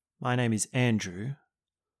My name is Andrew,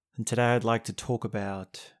 and today I'd like to talk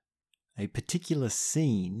about a particular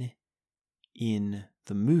scene in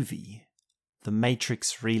the movie The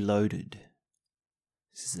Matrix Reloaded.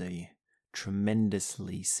 This is a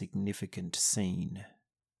tremendously significant scene.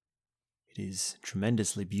 It is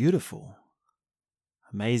tremendously beautiful,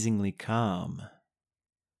 amazingly calm,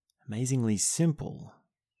 amazingly simple.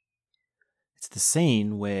 It's the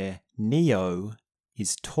scene where Neo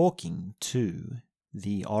is talking to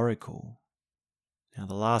the Oracle. Now,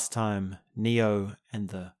 the last time Neo and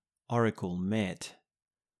the Oracle met,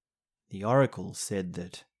 the Oracle said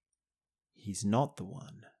that he's not the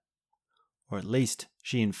one. Or at least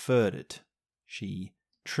she inferred it. She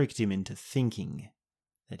tricked him into thinking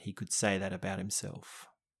that he could say that about himself.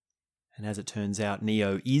 And as it turns out,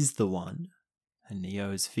 Neo is the one, and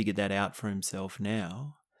Neo has figured that out for himself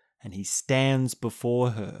now, and he stands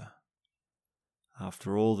before her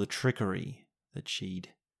after all the trickery that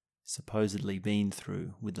she'd supposedly been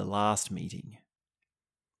through with the last meeting.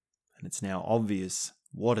 And it's now obvious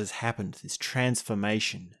what has happened, this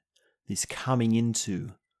transformation, this coming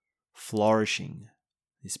into flourishing,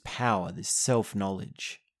 this power, this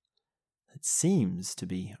self-knowledge that seems to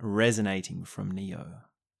be resonating from Neo.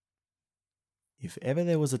 If ever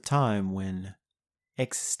there was a time when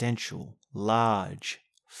existential, large,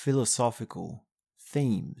 philosophical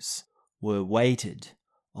themes were weighted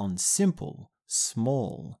on simple,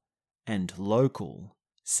 small, and local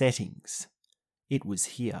settings, it was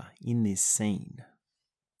here in this scene.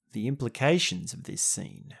 The implications of this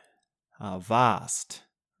scene are vast,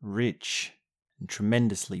 rich, and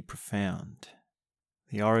tremendously profound.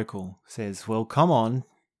 The Oracle says, "Well, come on.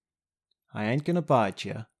 I ain't gonna bite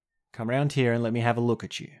you. Come round here and let me have a look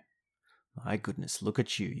at you. My goodness, look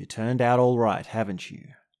at you. You turned out all right, haven't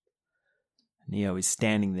you?" Neo is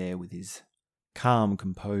standing there with his calm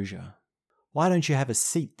composure. "Why don't you have a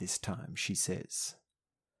seat this time?" she says.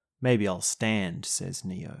 "Maybe I'll stand," says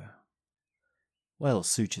Neo. "Well,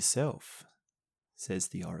 suit yourself," says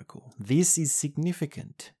the Oracle. This is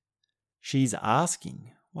significant. She's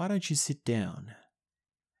asking, why don't you sit down?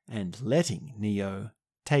 And letting Neo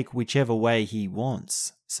take whichever way he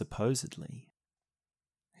wants, supposedly.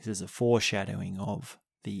 This is a foreshadowing of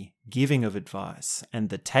the giving of advice and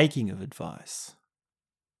the taking of advice.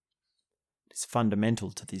 It's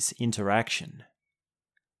fundamental to this interaction.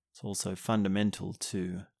 It's also fundamental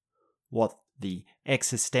to what the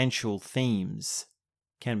existential themes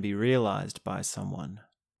can be realized by someone.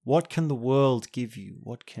 What can the world give you?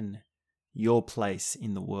 What can your place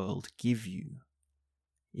in the world give you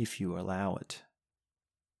if you allow it?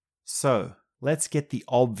 So, let's get the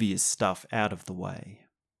obvious stuff out of the way.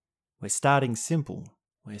 We're starting simple.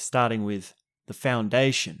 We're starting with the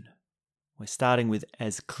foundation. We're starting with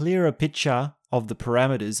as clear a picture of the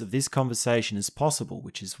parameters of this conversation as possible,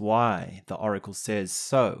 which is why the Oracle says,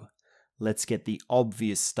 so, let's get the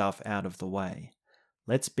obvious stuff out of the way.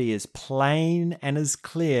 Let's be as plain and as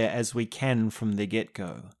clear as we can from the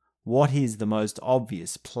get-go. What is the most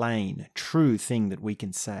obvious, plain, true thing that we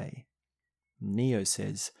can say? Neo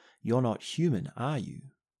says, "You're not human, are you?"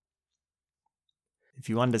 If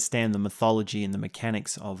you understand the mythology and the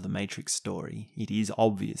mechanics of the Matrix story, it is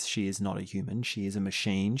obvious she is not a human. She is a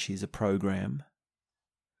machine. She is a program.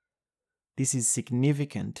 This is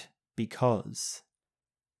significant because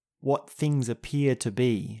what things appear to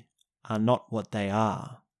be are not what they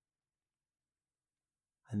are.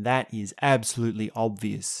 And that is absolutely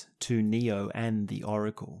obvious to Neo and the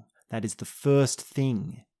Oracle. That is the first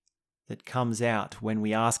thing that comes out when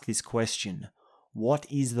we ask this question. What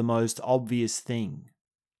is the most obvious thing?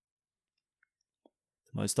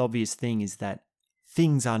 The most obvious thing is that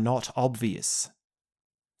things are not obvious.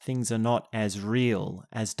 Things are not as real,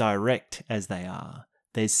 as direct as they are.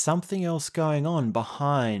 There's something else going on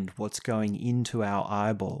behind what's going into our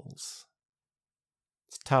eyeballs.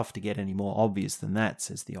 It's tough to get any more obvious than that,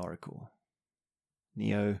 says the Oracle.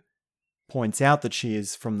 Neo points out that she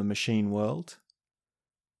is from the machine world.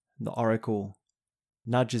 The Oracle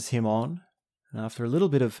nudges him on, and after a little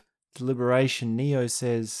bit of deliberation, Neo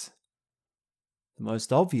says, "The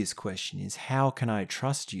most obvious question is, how can I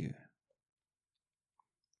trust you?"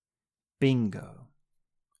 Bingo.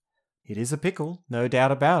 It is a pickle, no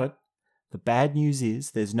doubt about it. The bad news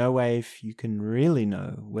is there's no way if you can really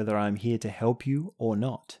know whether I'm here to help you or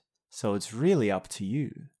not. So it's really up to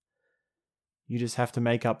you. You just have to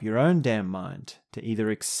make up your own damn mind to either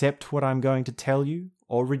accept what I'm going to tell you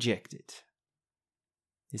or reject it.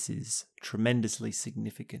 This is tremendously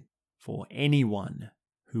significant for anyone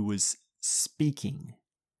who was speaking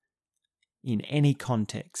in any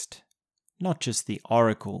context, not just the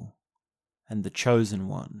Oracle and the Chosen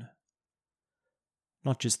One.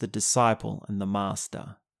 not just the disciple and the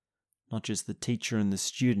master, not just the teacher and the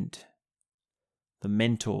student, the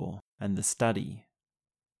mentor and the study,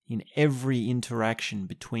 in every interaction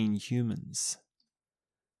between humans.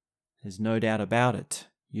 There's no doubt about it.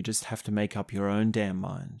 You just have to make up your own damn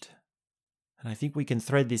mind. And I think we can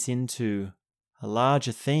thread this into a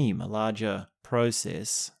larger theme, a larger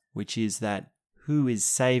process, which is that who is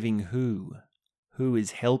saving who? Who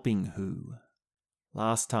is helping who?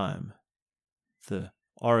 Last time, the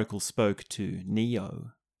oracle spoke to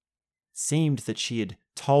Neo. It seemed that she had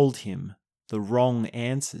told him the wrong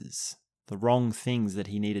answers, the wrong things that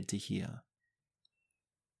he needed to hear.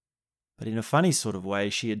 But in a funny sort of way,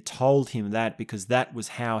 she had told him that because that was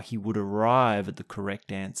how he would arrive at the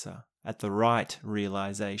correct answer, at the right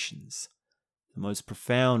realizations, the most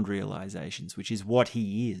profound realizations, which is what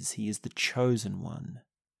he is. He is the chosen one.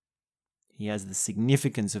 He has the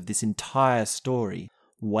significance of this entire story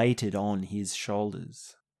weighted on his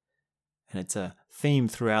shoulders. And it's a theme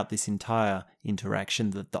throughout this entire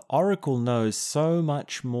interaction that the oracle knows so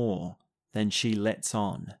much more than she lets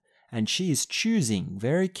on. And she is choosing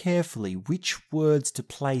very carefully which words to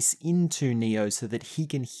place into Neo so that he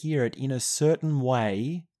can hear it in a certain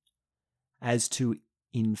way as to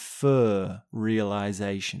infer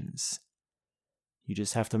realizations. You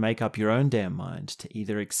just have to make up your own damn mind to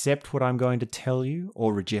either accept what I'm going to tell you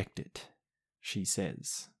or reject it, she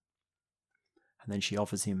says. And then she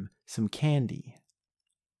offers him some candy.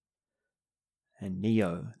 And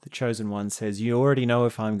Neo, the chosen one, says, "You already know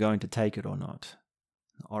if I'm going to take it or not."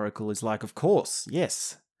 The oracle is like, "Of course,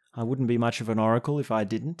 yes. I wouldn't be much of an oracle if I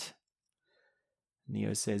didn't."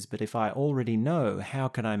 Neo says, "But if I already know, how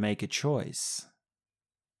can I make a choice?"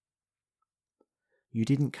 You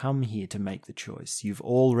didn't come here to make the choice. You've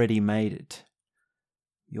already made it.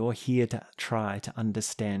 You're here to try to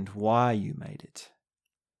understand why you made it.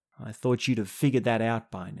 I thought you'd have figured that out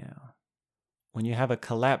by now. When you have a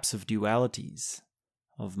collapse of dualities,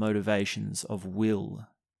 of motivations, of will,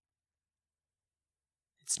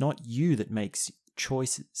 it's not you that makes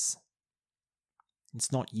choices.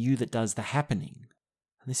 It's not you that does the happening.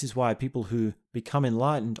 And this is why people who become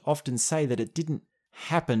enlightened often say that it didn't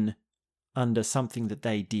happen under something that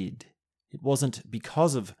they did. It wasn't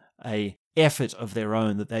because of an effort of their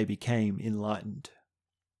own that they became enlightened.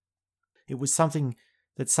 It was something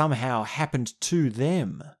that somehow happened to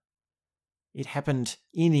them. It happened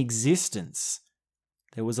in existence.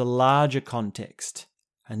 There was a larger context,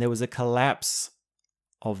 and there was a collapse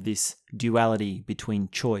of this duality between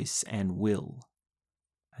choice and will.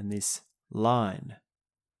 And this line,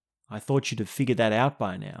 "I thought you'd have figured that out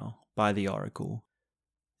by now," by the oracle,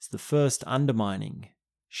 is the first undermining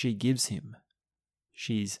she gives him.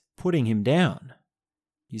 She's putting him down.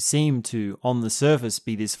 You seem to, on the surface,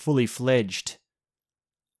 be this fully fledged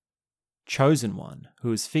chosen one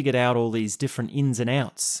who has figured out all these different ins and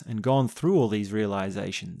outs and gone through all these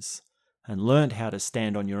realizations and learned how to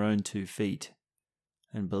stand on your own 2 feet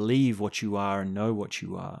and believe what you are and know what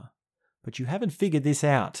you are. But you haven't figured this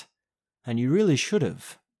out, and you really should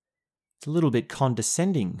have. It's a little bit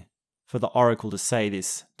condescending for the oracle to say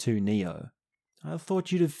this to Neo. "I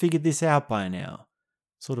thought you'd have figured this out by now."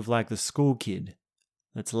 Sort of like the school kid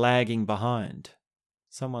that's lagging behind.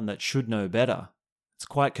 Someone that should know better. It's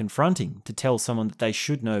quite confronting to tell someone that they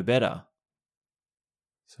should know better.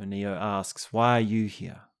 So Neo asks, "Why are you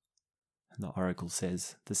here?" And the oracle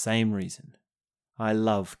says, "The same reason. I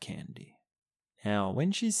love candy." Now,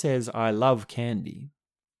 when she says, "I love candy,"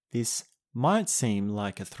 this might seem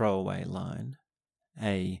like a throwaway line,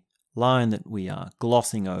 a line that we are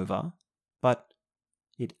glossing over, but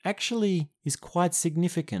it actually is quite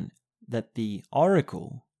significant that the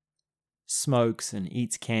oracle smokes and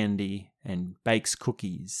eats candy and bakes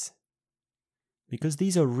cookies, because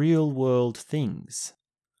these are real world things.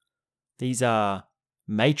 These are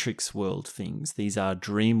matrix world things. These are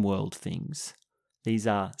dream world things. These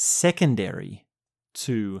are secondary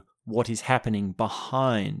to what is happening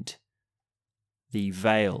behind the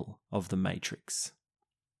veil of the matrix.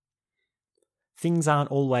 Things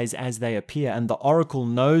aren't always as they appear, and the oracle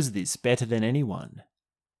knows this better than anyone.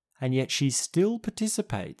 And yet she still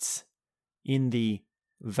participates in the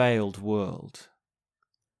veiled world.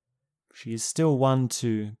 She is still one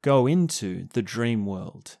to go into the dream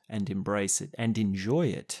world and embrace it and enjoy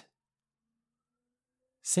it,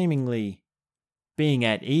 seemingly being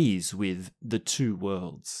at ease with the 2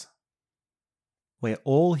 worlds. We're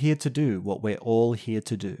all here to do what we're all here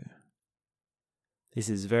to do. This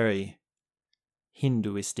is very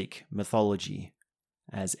Hinduistic mythology,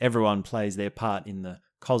 as everyone plays their part in the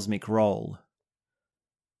cosmic role.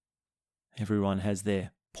 Everyone has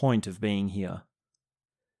their point of being here.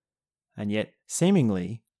 And yet,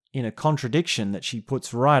 seemingly in a contradiction that she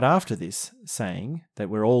puts right after this, saying that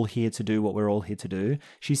we're all here to do what we're all here to do,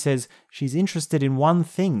 she says she's interested in one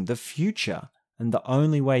thing, the future, and the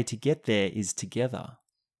only way to get there is together.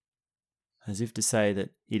 As if to say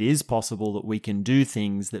that it is possible that we can do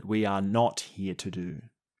things that we are not here to do.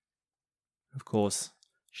 Of course,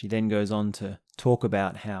 she then goes on to talk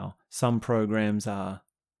about how some programs are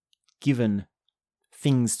given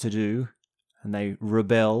things to do and they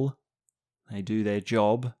rebel, they do their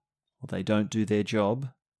job, or they don't do their job.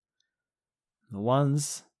 The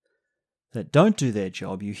ones that don't do their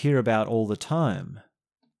job you hear about all the time.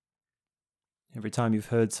 Every time you've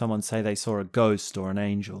heard someone say they saw a ghost or an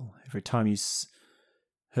angel, every time you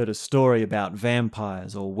heard a story about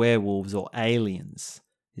vampires or werewolves or aliens,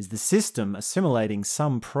 is the system assimilating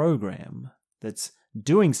some program that's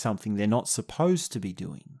doing something they're not supposed to be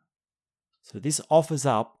doing. So this offers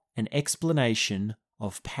up an explanation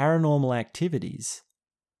of paranormal activities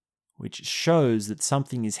which shows that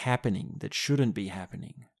something is happening that shouldn't be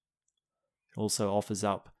happening. It also offers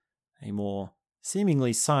up a more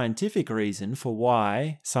seemingly scientific reason for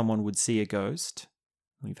why someone would see a ghost.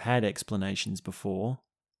 We've had explanations before,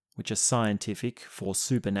 which are scientific for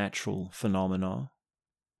supernatural phenomena.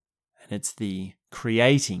 And it's the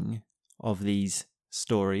creating of these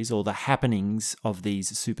stories, or the happenings of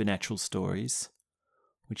these supernatural stories,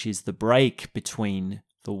 which is the break between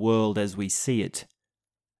the world as we see it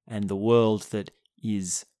and the world that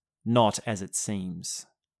is not as it seems.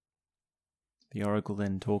 The Oracle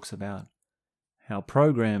then talks about how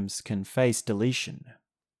programs can face deletion.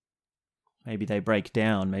 Maybe they break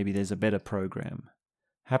down, maybe there's a better program.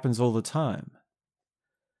 Happens all the time.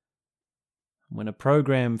 When a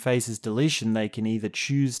program faces deletion, they can either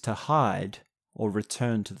choose to hide or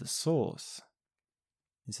return to the source.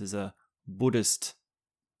 This is a Buddhist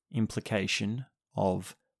implication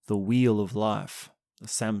of the wheel of life, the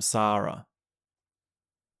samsara.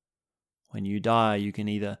 When you die, you can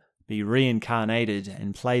either be reincarnated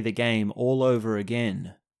and play the game all over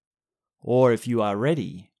again, or if you are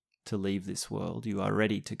ready to leave this world, you are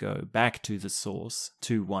ready to go back to the source,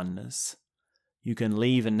 to oneness, you can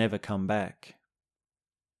leave and never come back.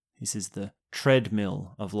 This is the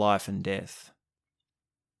treadmill of life and death.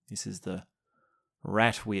 This is the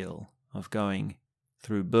rat wheel of going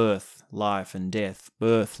through birth, life, and death,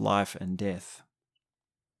 birth, life, and death.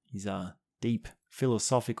 These are deep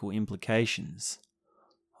philosophical implications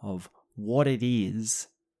of what it is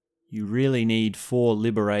you really need for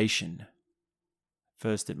liberation.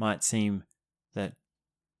 First, it might seem that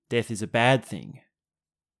death is a bad thing.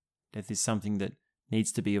 Death is something that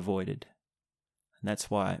needs to be avoided. And that's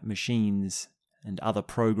why machines and other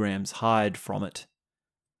programs hide from it,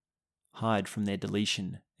 hide from their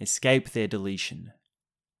deletion, escape their deletion,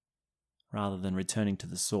 rather than returning to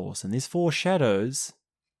the source. And this foreshadows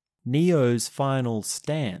Neo's final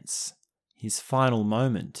stance, his final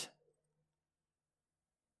moment.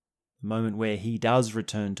 The moment where he does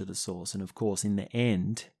return to the source. And of course, in the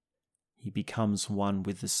end, he becomes one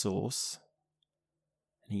with the source.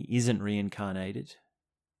 And he isn't reincarnated.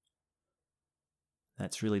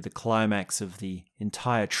 That's really the climax of the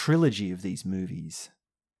entire trilogy of these movies.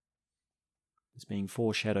 It's being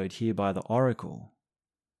foreshadowed here by the Oracle.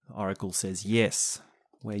 The Oracle says, yes,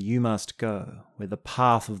 where you must go, where the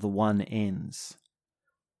path of the One ends.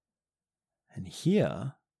 And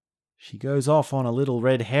here, she goes off on a little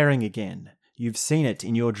red herring again. You've seen it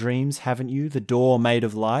in your dreams, haven't you? The door made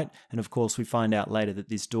of light. And of course, we find out later that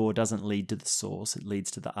this door doesn't lead to the source, it leads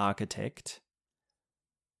to the architect.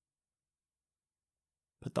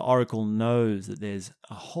 But the Oracle knows that there's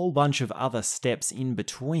a whole bunch of other steps in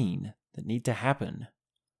between that need to happen.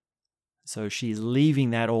 So she's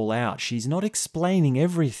leaving that all out. She's not explaining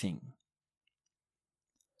everything.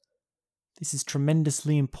 This is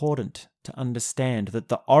tremendously important to understand, that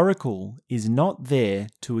the Oracle is not there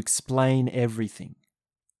to explain everything.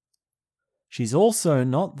 She's also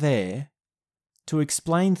not there to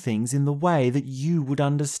explain things in the way that you would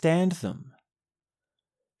understand them.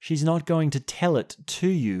 She's not going to tell it to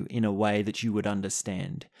you in a way that you would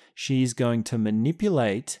understand. She's going to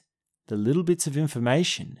manipulate the little bits of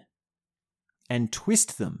information and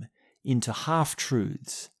twist them into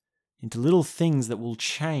half-truths, into little things that will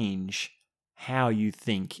change how you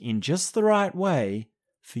think in just the right way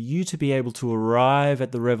for you to be able to arrive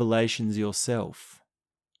at the revelations yourself.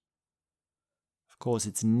 Of course,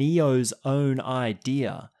 it's Neo's own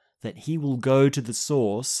idea that he will go to the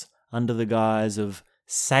source under the guise of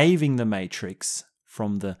saving the Matrix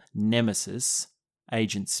from the nemesis,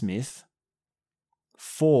 Agent Smith,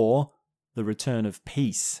 for the return of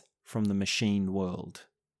peace from the machine world.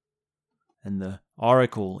 And the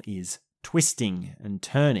Oracle is twisting and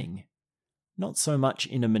turning, not so much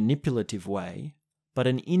in a manipulative way, but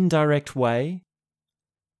an indirect way,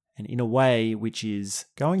 and in a way which is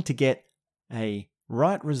going to get a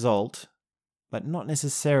right result, but not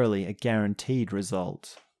necessarily a guaranteed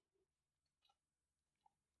result.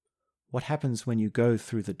 What happens when you go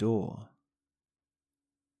through the door?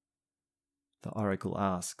 The oracle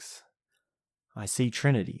asks. I see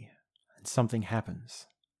Trinity, and something happens.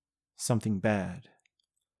 Something bad.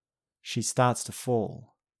 She starts to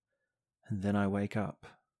fall, and then I wake up.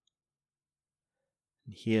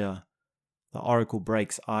 And here, the oracle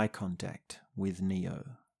breaks eye contact with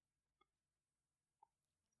Neo.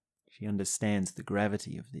 She understands the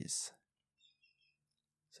gravity of this.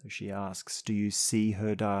 So she asks, do you see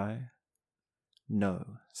her die?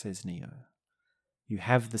 No, says Neo. You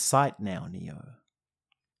have the sight now, Neo.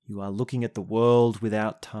 You are looking at the world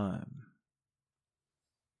without time.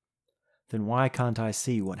 Then why can't I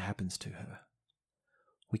see what happens to her?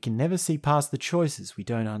 We can never see past the choices we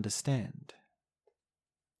don't understand.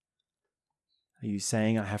 Are you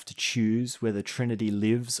saying I have to choose whether Trinity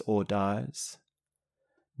lives or dies?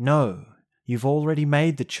 No, you've already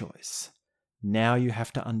made the choice. Now you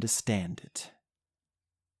have to understand it.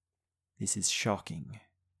 This is shocking.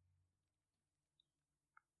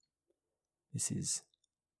 This is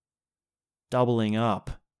doubling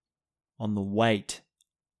up on the weight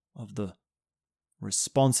of the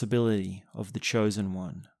responsibility of the chosen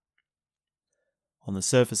one. On the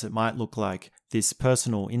surface, it might look like this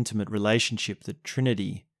personal, intimate relationship that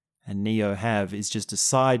Trinity and Neo have is just a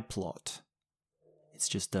side plot. It's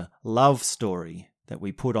just a love story that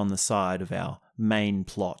we put on the side of our main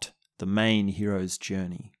plot, the main hero's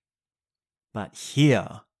journey. But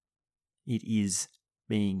here, it is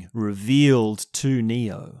being revealed to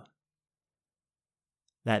Neo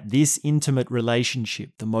that this intimate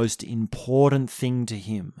relationship, the most important thing to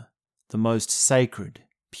him, the most sacred,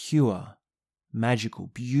 pure, magical,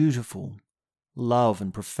 beautiful love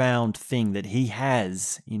and profound thing that he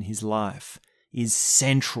has in his life, is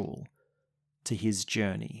central to his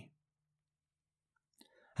journey.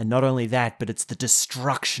 And not only that, but it's the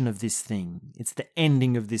destruction of this thing. It's the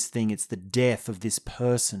ending of this thing. It's the death of this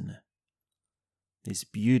person. This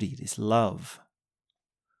beauty, this love,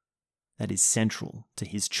 that is central to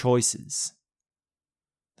his choices,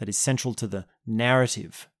 that is central to the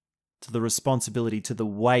narrative, to the responsibility, to the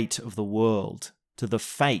weight of the world, to the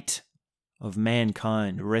fate of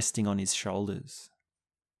mankind resting on his shoulders.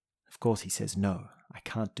 Of course he says, no, I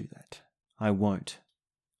can't do that. I won't.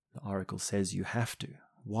 The oracle says you have to.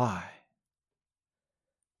 Why?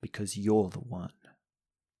 Because you're the one.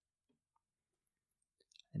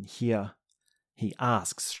 And here he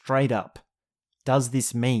asks straight up, does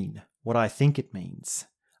this mean what I think it means?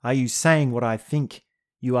 Are you saying what I think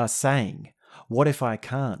you are saying? What if I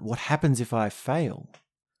can't? What happens if I fail?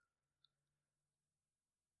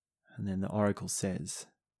 And then the oracle says,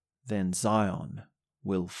 then Zion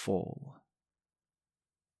will fall.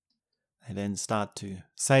 They then start to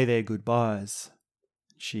say their goodbyes.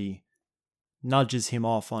 She nudges him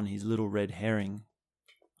off on his little red herring,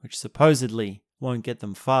 which supposedly won't get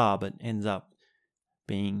them far, but ends up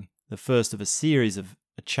being the first of a series of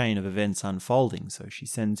a chain of events unfolding. So she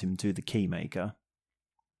sends him to the Keymaker.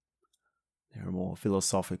 There are more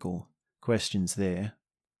philosophical questions there.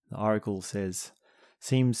 The oracle says,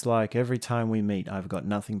 seems like every time we meet I've got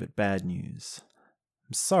nothing but bad news.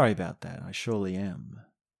 I'm sorry about that, I surely am.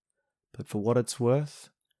 But for what it's worth,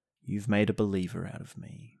 you've made a believer out of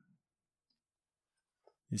me.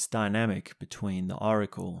 This dynamic between the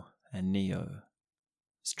oracle and Neo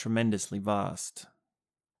is tremendously vast.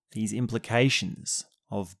 These implications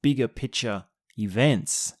of bigger picture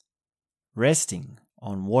events resting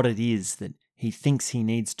on what it is that he thinks he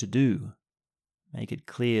needs to do make it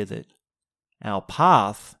clear that our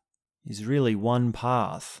path is really one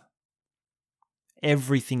path.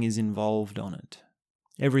 Everything is involved on it.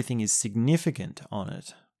 Everything is significant on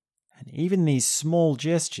it. And even these small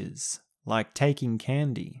gestures, like taking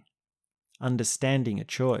candy, understanding a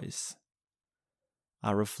choice,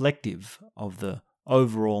 are reflective of the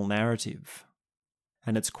overall narrative.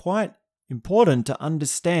 And it's quite important to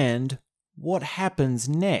understand what happens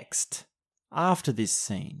next after this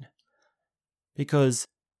scene. Because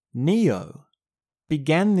Neo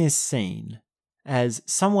began this scene as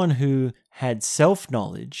someone who had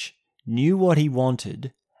self-knowledge, knew what he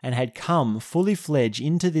wanted, and had come fully fledged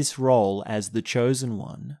into this role as the chosen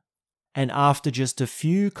one. And after just a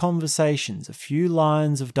few conversations, a few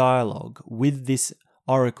lines of dialogue with this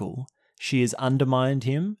oracle, she has undermined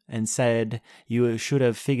him and said, you should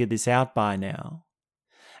have figured this out by now.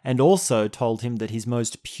 and also told him that his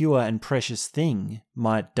most pure and precious thing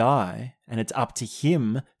might die, and it's up to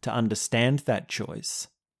him to understand that choice.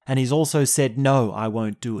 And he's also said, no, I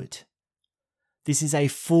won't do it. This is a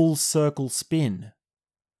full circle spin.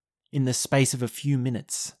 In the space of a few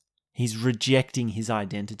minutes, he's rejecting his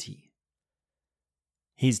identity.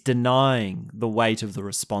 He's denying the weight of the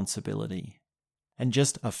responsibility. And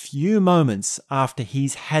just a few moments after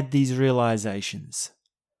he's had these realizations,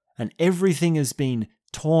 and everything has been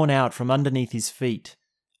torn out from underneath his feet,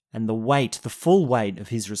 and the full weight of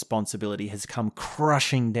his responsibility has come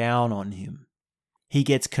crushing down on him, he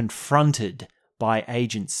gets confronted by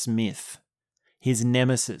Agent Smith, his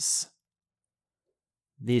nemesis.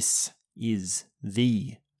 This is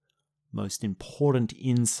the most important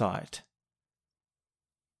insight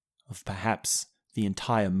of perhaps the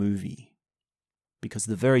entire movie. Because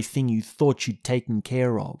the very thing you thought you'd taken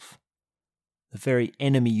care of, the very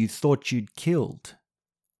enemy you thought you'd killed,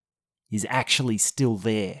 is actually still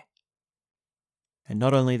there. And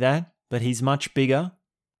not only that, but he's much bigger,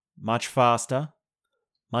 much faster,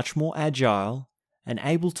 much more agile, and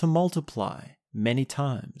able to multiply many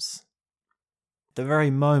times. The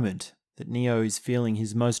very moment that Neo is feeling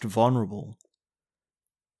his most vulnerable,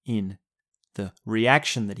 in the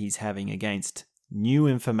reaction that he's having against new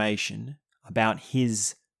information about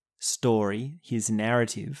his story, his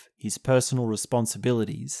narrative, his personal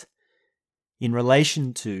responsibilities, in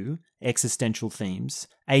relation to existential themes,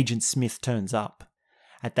 Agent Smith turns up.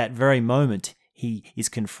 At that very moment, he is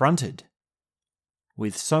confronted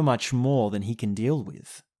with so much more than he can deal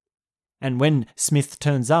with. And when Smith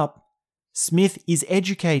turns up, Smith is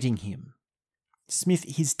educating him.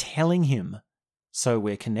 Smith is telling him, so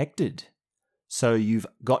we're connected. So you've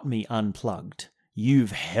got me unplugged.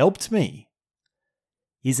 You've helped me.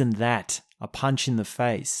 Isn't that a punch in the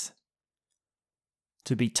face?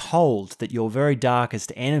 To be told that your very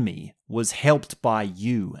darkest enemy was helped by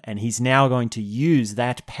you, and he's now going to use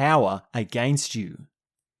that power against you.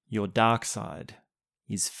 Your dark side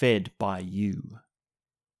is fed by you.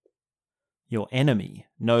 Your enemy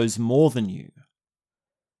knows more than you.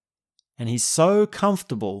 And he's so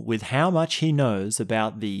comfortable with how much he knows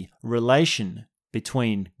about the relation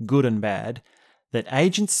between good and bad that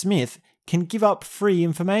Agent Smith can give up free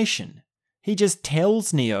information. He just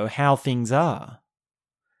tells Neo how things are.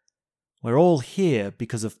 We're all here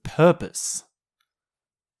because of purpose.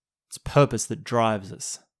 It's purpose that drives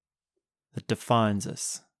us, that defines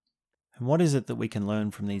us. And what is it that we can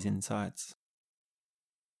learn from these insights?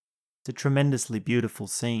 It's a tremendously beautiful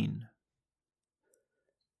scene.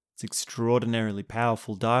 It's extraordinarily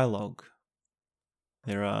powerful dialogue.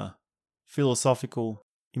 There are philosophical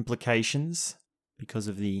implications because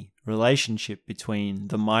of the relationship between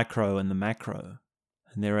the micro and the macro.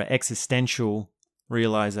 And there are existential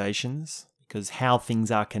realizations because how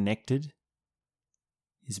things are connected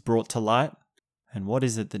is brought to light. And what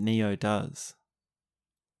is it that Neo does?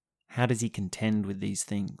 How does he contend with these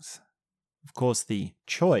things? Of course, the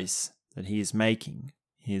choice that he is making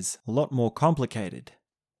is a lot more complicated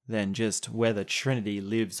than just whether Trinity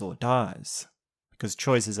lives or dies, because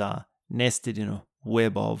choices are nested in a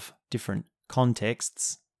web of different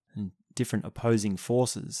contexts and different opposing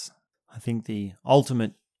forces. I think the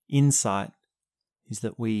ultimate insight is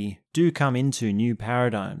that we do come into new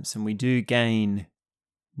paradigms and we do gain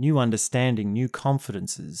new understanding, new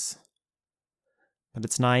confidences. But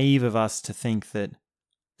it's naive of us to think that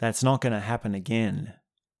that's not going to happen again.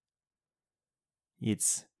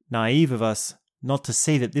 It's naive of us not to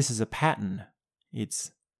see that this is a pattern.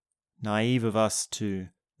 It's naive of us to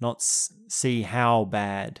not see how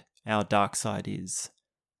bad our dark side is,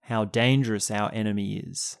 how dangerous our enemy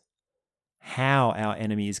is, how our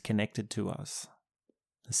enemy is connected to us.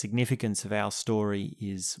 The significance of our story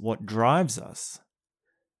is what drives us.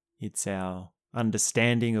 It's our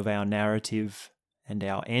understanding of our narrative and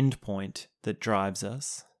our end point that drives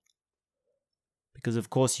us. Because of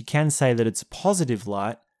course you can say that it's a positive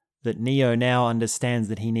light, that Neo now understands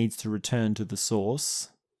that he needs to return to the source.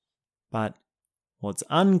 But what's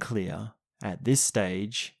unclear at this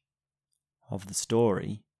stage of the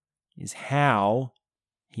story is how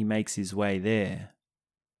he makes his way there.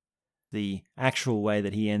 The actual way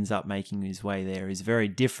that he ends up making his way there is very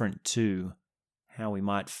different to how we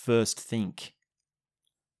might first think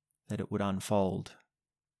that it would unfold.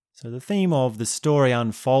 So the theme of the story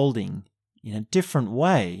unfolding in a different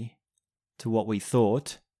way to what we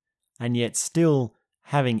thought, and yet still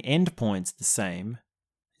having endpoints the same,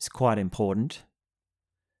 is quite important.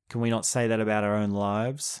 Can we not say that about our own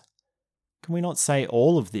lives? Can we not say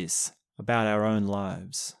all of this about our own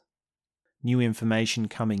lives? New information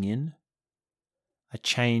coming in, a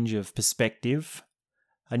change of perspective,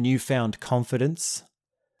 a newfound confidence,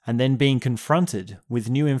 and then being confronted with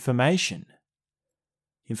new information.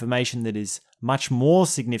 Information that is much more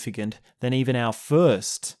significant than even our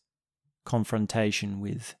first confrontation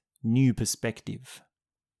with new perspective.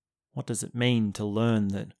 What does it mean to learn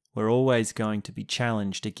that we're always going to be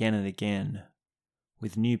challenged again and again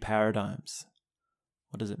with new paradigms?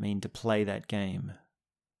 What does it mean to play that game?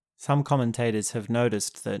 Some commentators have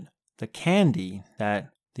noticed that the candy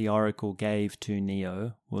that the Oracle gave to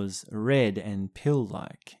Neo was red and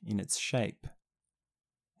pill-like in its shape.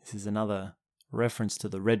 This is another reference to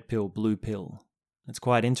the red pill, blue pill. It's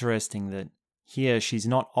quite interesting that here she's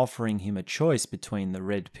not offering him a choice between the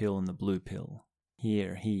red pill and the blue pill.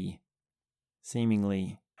 Here he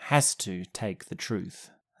seemingly has to take the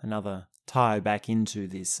truth. Another tie back into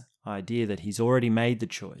this idea that he's already made the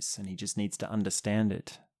choice and he just needs to understand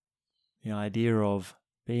it. The idea of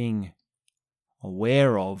being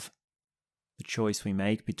aware of the choice we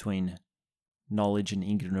make between knowledge and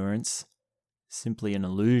ignorance, simply an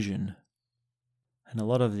illusion. And a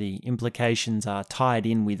lot of the implications are tied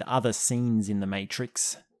in with other scenes in the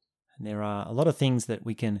Matrix. And there are a lot of things that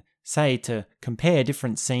we can say to compare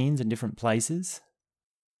different scenes and different places.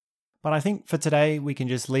 But I think for today we can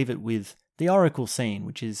just leave it with the Oracle scene,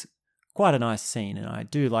 which is quite a nice scene and I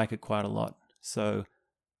do like it quite a lot. So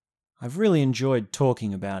I've really enjoyed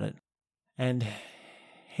talking about it. And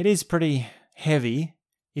it is pretty heavy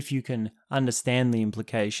if you can understand the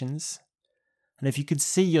implications. And if you could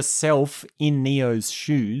see yourself in Neo's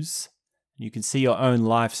shoes, you can see your own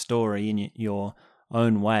life story in your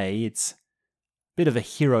own way, it's a bit of a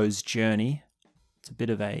hero's journey. It's a bit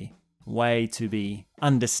of a way to be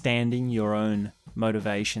understanding your own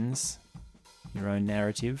motivations, your own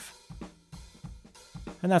narrative.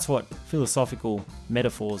 And that's what philosophical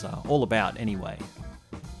metaphors are all about anyway.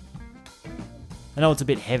 I know it's a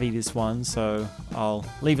bit heavy, this one, so I'll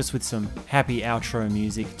leave us with some happy outro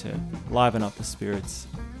music to liven up the spirits.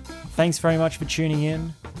 Thanks very much for tuning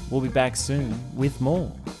in. We'll be back soon with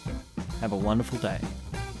more. Have a wonderful day.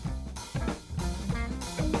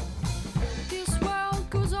 This world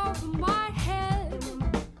goes over my head.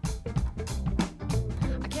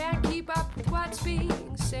 I can't keep up with what's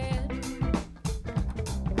being said.